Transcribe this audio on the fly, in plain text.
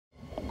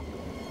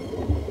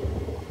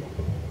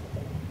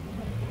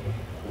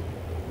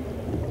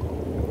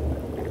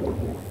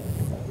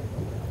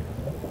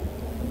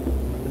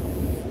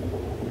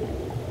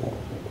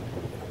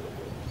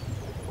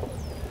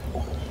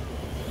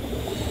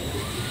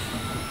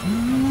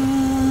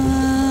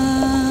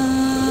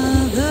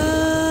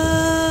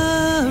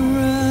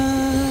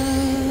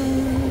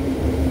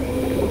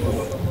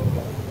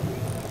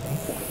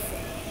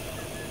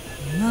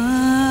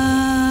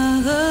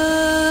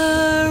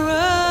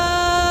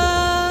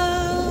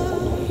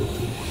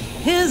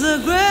a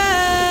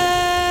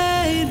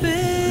great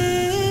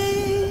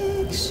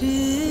big ship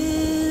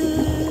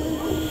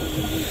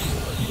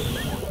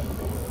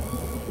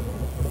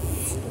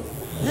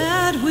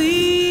that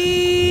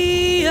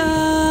we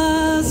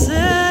are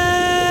sailing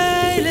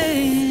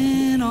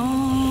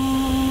on.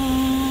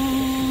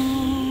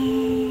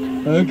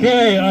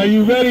 Okay, are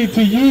you ready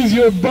to use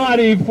your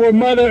body for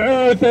Mother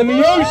Earth and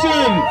the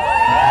ocean?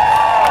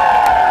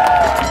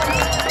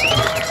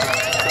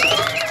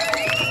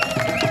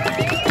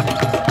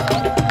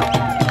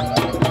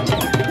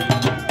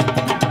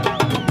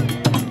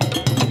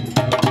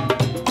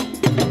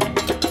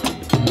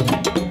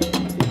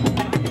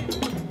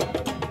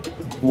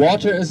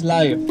 Water is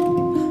life.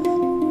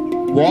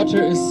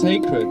 Water is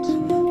sacred.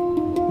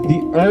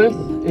 The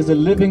earth is a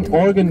living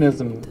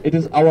organism. It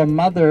is our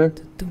mother,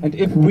 and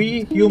if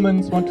we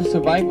humans want to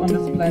survive on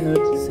this planet,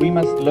 we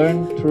must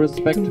learn to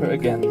respect her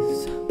again.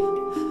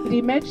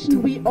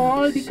 Imagine we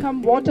all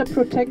become water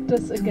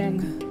protectors again.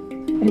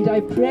 And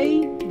I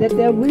pray that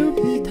there will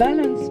be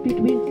balance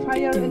between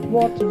fire and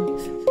water.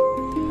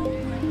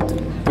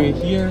 We're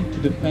here to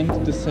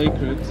defend the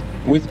sacred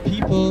with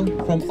people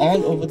from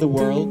all over the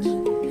world,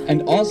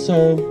 and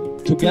also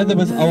together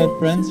with our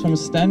friends from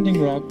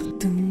Standing Rock.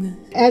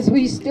 As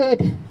we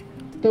stood,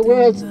 the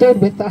world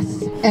stood with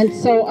us, and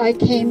so I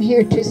came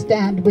here to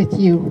stand with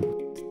you.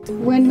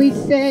 When we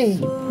say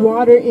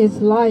water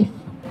is life,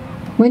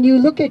 when you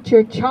look at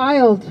your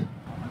child,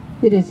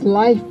 it is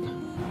life.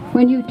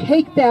 When you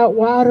take that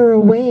water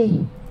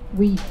away,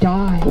 we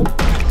die.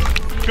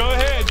 Go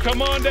ahead,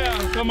 come on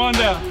down, come on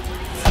down.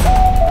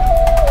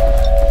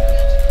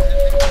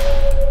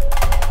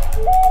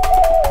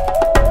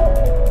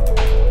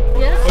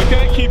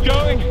 Okay, keep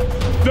going.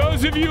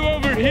 Those of you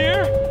over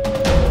here,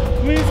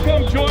 please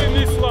come join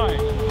this line.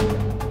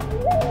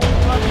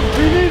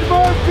 We need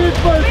more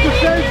people to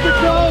save the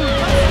coast.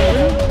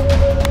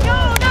 No,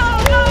 no,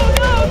 no,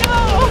 no, no!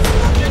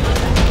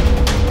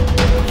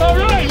 All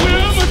right,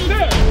 we're almost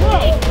there.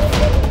 Whoa.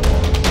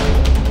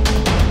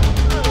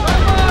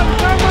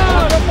 Come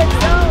on.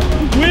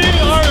 We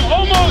are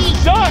almost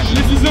done.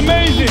 This is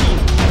amazing.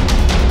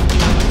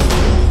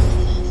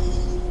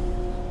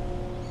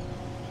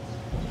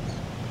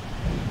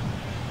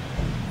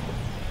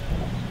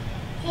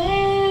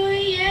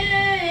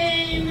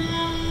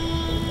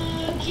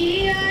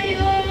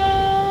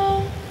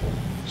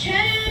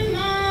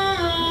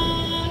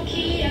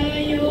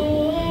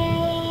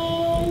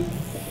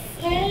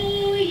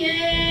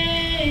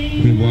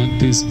 We want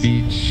this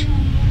beach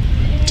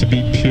to be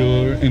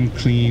pure and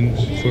clean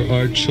for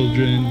our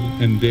children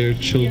and their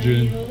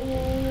children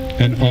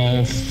and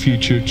all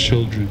future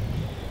children.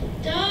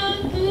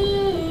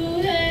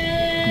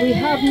 We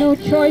have no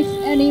choice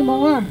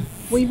anymore.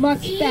 We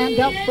must stand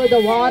up for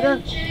the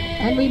water,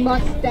 and we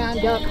must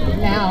stand up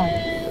now.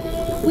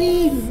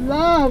 We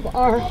love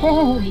our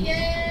homes.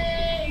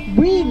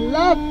 We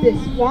love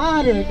this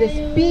water, this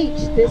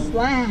beach, this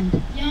land.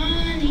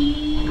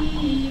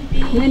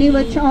 Many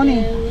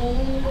Wachoni,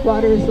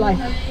 water is life.